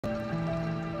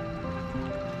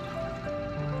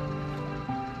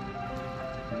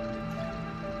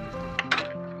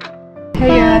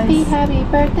Happy, happy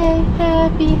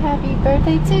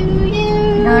birthday to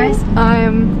you. Guys,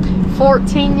 I'm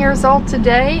 14 years old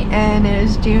today, and it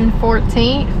is June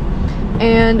 14th,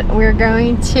 and we're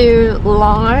going to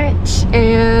lunch,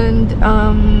 and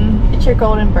It's your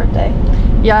golden birthday.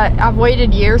 yeah, I've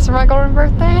waited years for my golden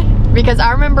birthday because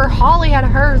I remember Holly had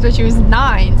hers when she was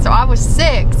 9, so I was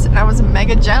 6 and I was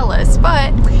mega jealous,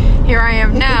 but here I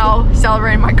am now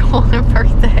celebrating my golden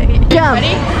birthday. Jump.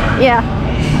 Ready? Yeah.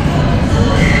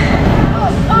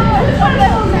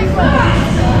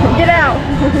 Get out.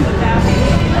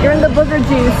 You're in the booger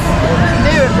juice.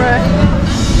 Do it, bro.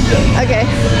 Okay.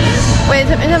 Wait,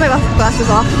 I have my glasses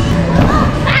off.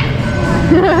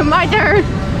 My turn.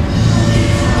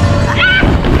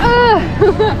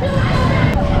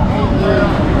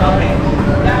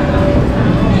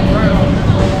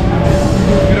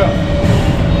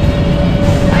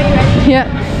 Yeah.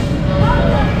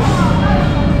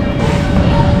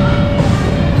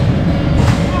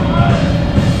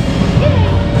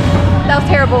 That was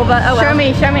terrible, but oh well. Show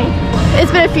me, show me.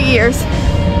 It's been a few years.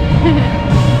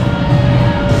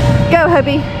 Go,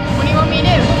 Hubby. What do you want me to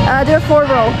do? Do a forward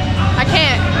roll. I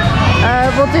can't.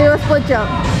 We'll do a split jump.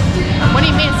 What do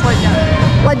you mean split jump?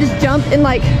 Like just jump and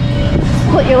like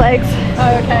split your legs.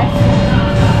 Oh, okay.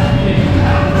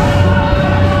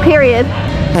 Period.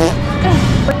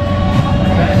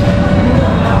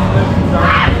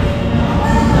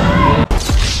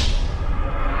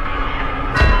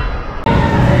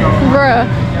 Bruh.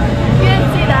 You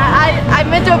didn't see that. I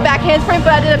meant to do a back handspring,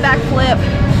 but I did a back flip.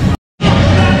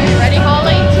 You ready,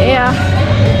 Holly? Yeah.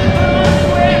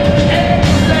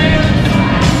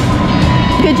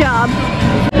 Good job.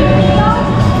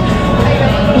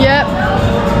 Yep.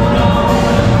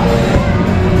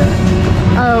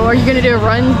 Oh, are you gonna do a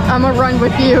run? I'm gonna run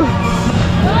with you.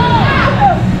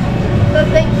 The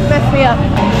thing messed me up.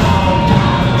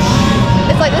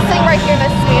 It's like this thing right here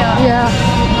messes me up. Yeah.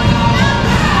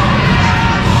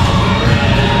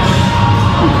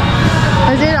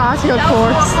 I did an obstacle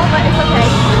course. But it's okay.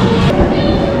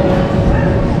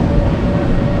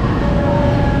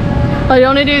 Oh, you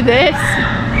wanna do this?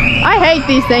 I hate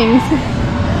these things.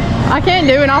 I can't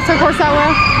do an obstacle course that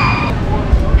well.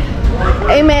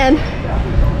 Amen.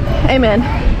 Amen.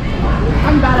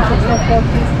 I'm bad at obstacle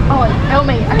courses. Oh, help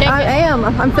me. I can't I am.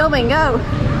 I'm filming. Go.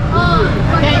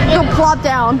 get Go plop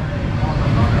down.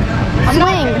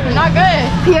 Swing. I'm not good.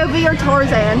 POV or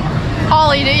Tarzan.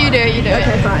 Holly, do you do it? You do it.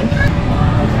 Okay, fine.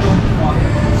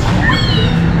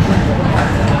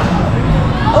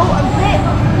 Oh, I'm hit.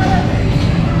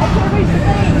 I can't reach the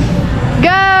thing.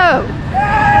 Go!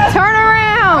 Turn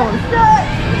around!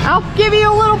 I'll give you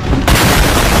a little...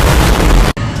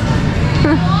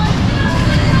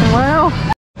 Well,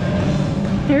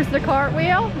 here's the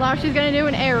cartwheel. Now she's gonna do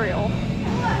an aerial.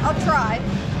 I'll try.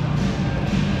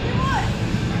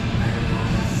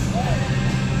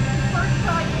 First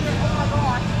try, oh my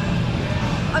gosh.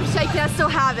 I'm shaking, I still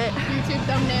have it. YouTube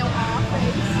thumbnail off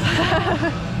face.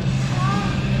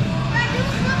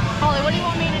 Holly, what do you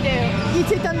want me to do?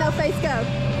 YouTube thumbnail face, go.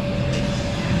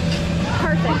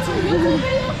 Perfect.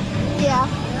 Yeah.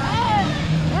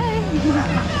 Hey.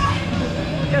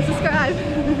 Go subscribe.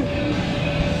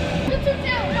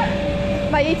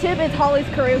 My YouTube is Holly's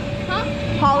Crew. Huh?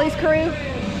 Holly's Crew.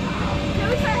 Can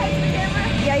we say hey to the camera?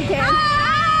 Yeah, you can.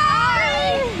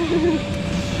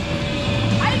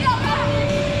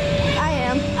 I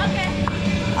am. Okay.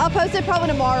 I'll post it probably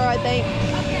tomorrow, I think.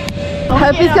 Okay.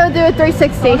 Hope he's gonna do a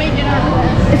 360. Let me get over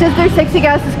there. It says 360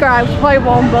 guys subscribe. Which probably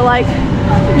won't, but like,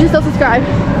 you should still subscribe.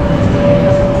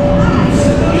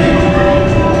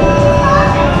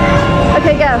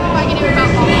 Okay, go. If I can do it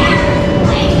about Holly.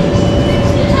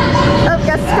 Oh,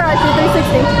 guys, subscribe to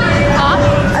 360. Huh?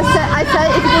 I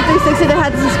said if you did 360, they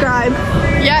had to subscribe.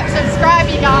 Yep, subscribe,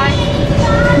 you guys.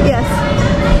 Yes.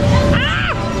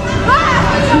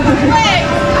 Quick!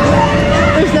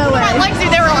 There's no My way. legs,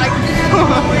 they were like...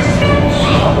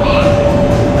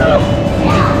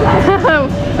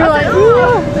 You're like,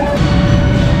 ooh.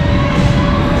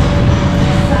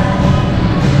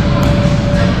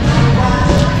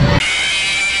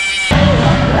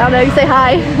 I don't know, you say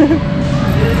hi.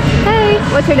 Hey,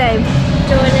 what's your name?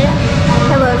 Jordan.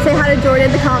 Hello, say hi to Jordan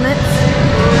in the comments.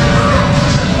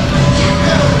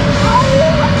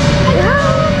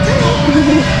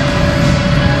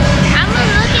 I'm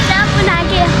gonna look it up when I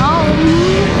get home.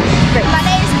 Great. My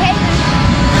name's Kaylin.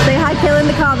 Say hi, Kayla, in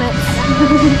the comments.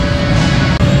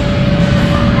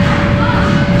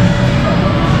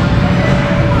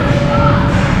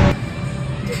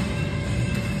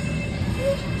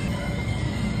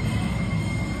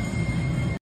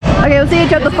 Okay, we'll see you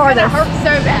jump the farthest. That hurt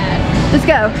so bad. Just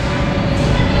go.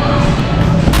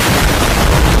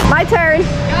 My turn. Go!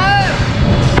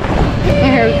 My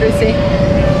hair is greasy.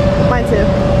 Mine too.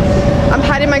 I'm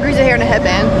hiding my greasy hair in a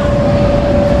headband.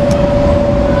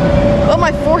 Oh,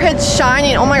 my forehead's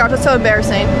shining. Oh my gosh, that's so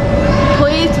embarrassing.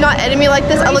 Please do not edit me like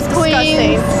this. I look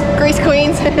disgusting. Grease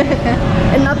Queens.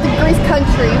 And not the Grease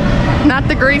Country. Not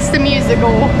the Grease the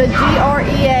musical. The Grease.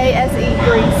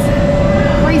 Grease.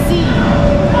 Greasy.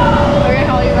 Okay,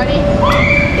 Holly, you ready?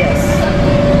 Yes.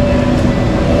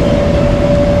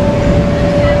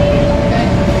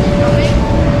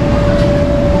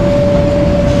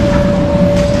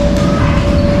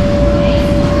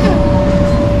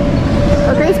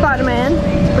 Okay, Spider-Man.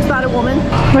 Or Spider-Woman.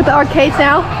 We're at the arcades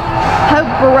now. Hope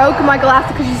broke my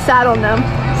glasses because she sat on them.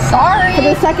 Sorry. For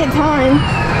the second time.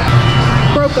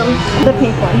 Broke them. The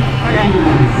pink one. Okay.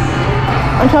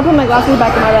 I'm trying to put my glasses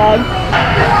back in my bag.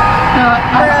 No,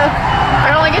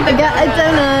 I only get the Got a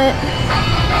donut.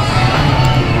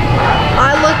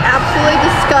 I look absolutely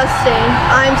disgusting.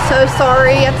 I'm so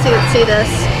sorry. You have to see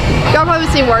this. Y'all probably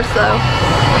seen worse though.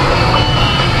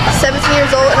 17 years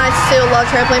old and I still love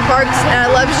trampoline parks and I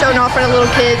love showing off in front of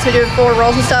little kids who do forward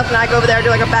rolls and stuff, and I go over there and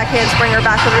do like a backhand spring or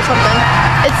backflip or something.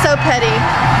 It's so petty,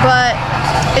 but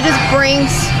it just brings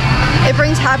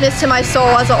happiness to my soul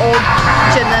as an old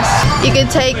gymnast. You can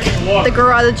take the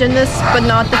girl out of the gymnast, but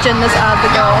not the gymnast out of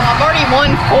the girl. I've already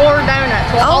won 4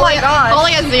 donuts. Well, Oh my gosh.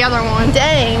 Holly has the other one.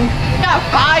 Dang. I got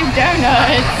 5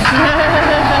 donuts.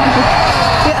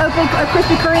 You open a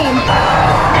Krispy Kreme.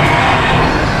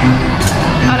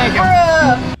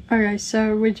 Okay,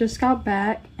 so we just got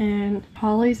back and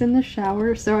Holly's in the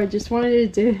shower, so I just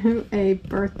wanted to do a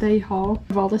birthday haul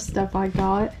of all the stuff I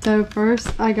got. So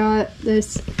first I got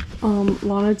this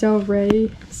Lana Del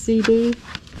Rey CD.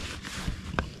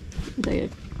 Take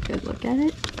a good look at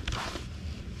it.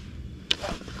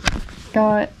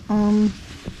 Got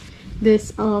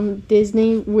this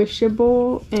Disney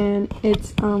Wishable, and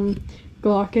it's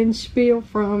Glockenspiel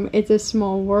from It's a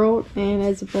Small World, and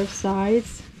it's both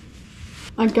sides.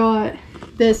 I got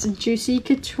this Juicy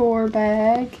Couture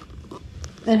bag.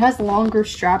 It has longer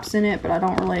straps in it, but I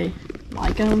don't really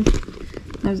like them.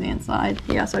 There's the inside.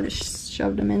 Yeah, so I just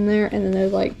shoved them in there, and then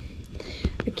there's like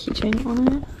a keychain on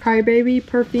it. Crybaby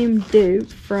perfume dupe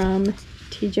from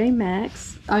TJ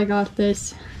Maxx. I got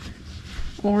this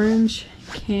orange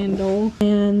candle,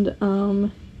 and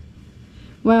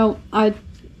well,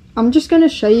 I'm just gonna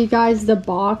show you guys the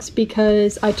box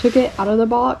because I took it out of the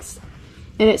box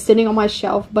and it's sitting on my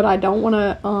shelf, but I don't want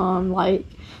to like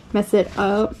mess it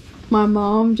up. My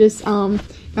mom just got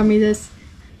me this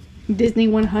Disney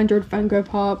 100 Funko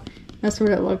Pop. That's what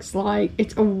it looks like.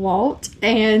 It's a Walt,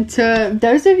 and to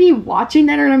those of you watching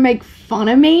that are gonna make fun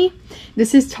of me,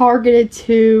 this is targeted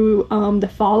to the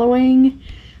following: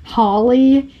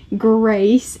 Holly,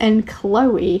 Grace, and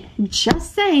Chloe.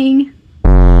 Just saying.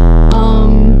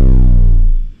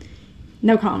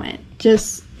 No comment.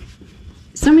 Just,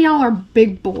 some of y'all are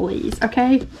big bullies,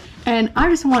 okay? And I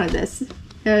just wanted this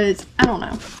because, I don't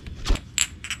know,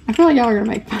 I feel like y'all are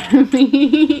gonna make fun of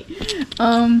me.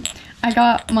 I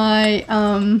got my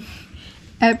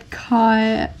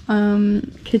Epcot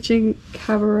Kitchen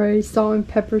Cabaret Salt and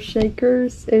Pepper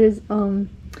Shakers. It is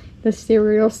the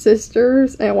Cereal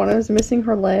Sisters, and one of them's missing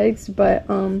her legs, but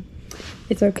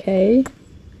it's okay.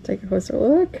 Take a closer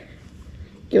look.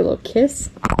 Give a little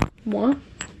kiss. Mwah.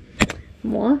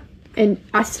 Mwah. And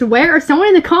I swear, if someone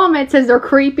in the comments says they're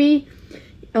creepy,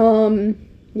 yeah,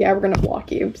 we're gonna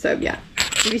block you. So yeah,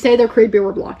 if you say they're creepy,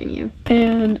 we're blocking you.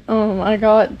 And I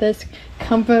got this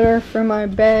comforter for my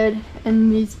bed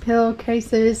and these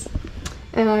pillowcases,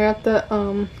 and I got the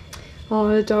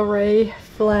Lana Del Rey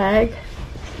flag,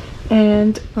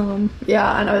 and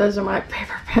yeah, I know those are my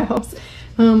paper pals.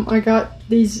 I got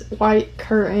these white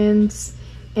curtains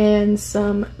and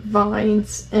some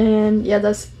vines, and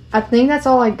yeah, I think that's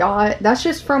all I got. That's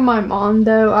just from my mom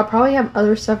though. I probably have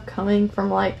other stuff coming from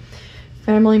like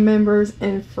family members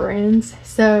and friends.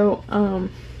 So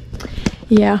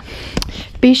yeah,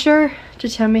 be sure to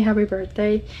tell me happy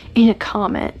birthday in the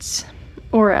comments,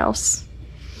 or else